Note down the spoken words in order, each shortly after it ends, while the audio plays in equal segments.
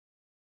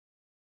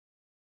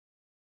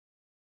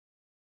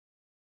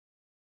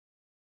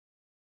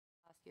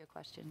You a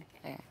question.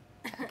 Okay.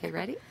 Okay,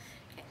 ready?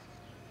 Okay.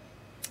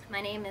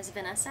 My name is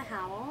Vanessa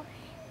Howell,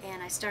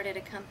 and I started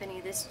a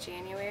company this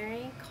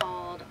January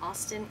called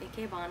Austin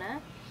Ikebana,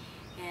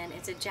 and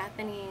it's a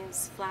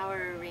Japanese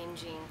flower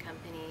arranging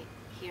company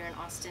here in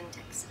Austin,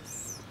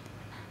 Texas.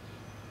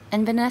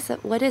 And Vanessa,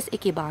 what is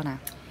Ikebana?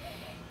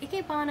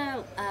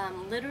 Ikebana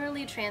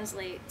literally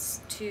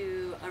translates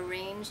to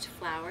arranged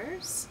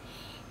flowers,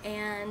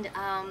 and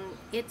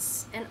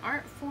it's an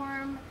art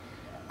form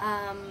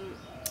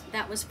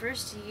that was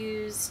first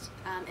used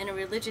in a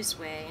religious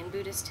way in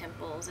Buddhist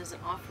temples as an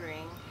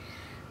offering.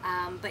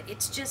 But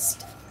it's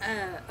just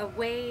a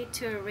way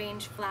to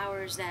arrange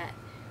flowers that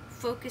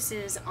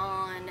focuses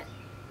on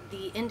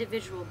the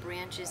individual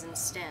branches and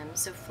stems.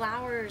 So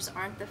flowers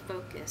aren't the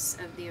focus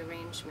of the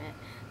arrangement.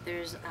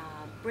 There's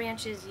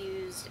branches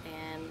used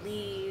and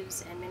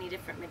leaves and many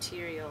different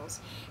materials,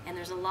 and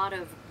there's a lot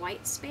of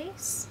white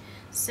space.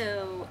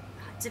 So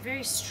it's a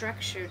very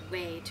structured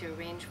way to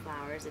arrange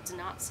flowers. It's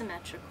not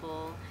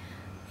symmetrical,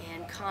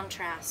 and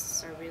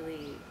contrasts are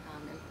really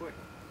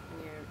important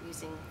when you're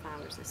using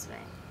flowers this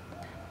way.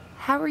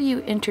 How were you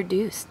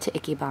introduced to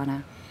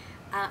Ikebana?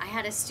 I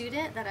had a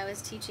student that I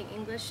was teaching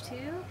English to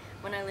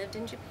when I lived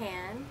in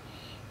Japan,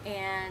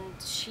 and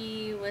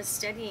she was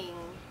studying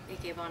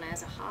Ikebana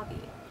as a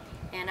hobby,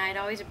 and I'd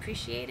always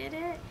appreciated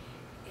it,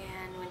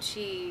 and when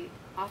she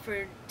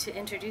offered to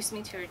introduce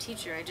me to her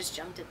teacher, I just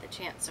jumped at the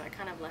chance, so I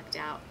kind of lucked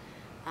out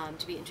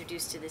to be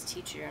introduced to this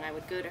teacher, and I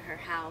would go to her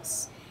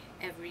house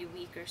every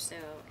week or so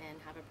and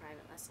have a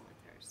private lesson with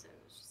her.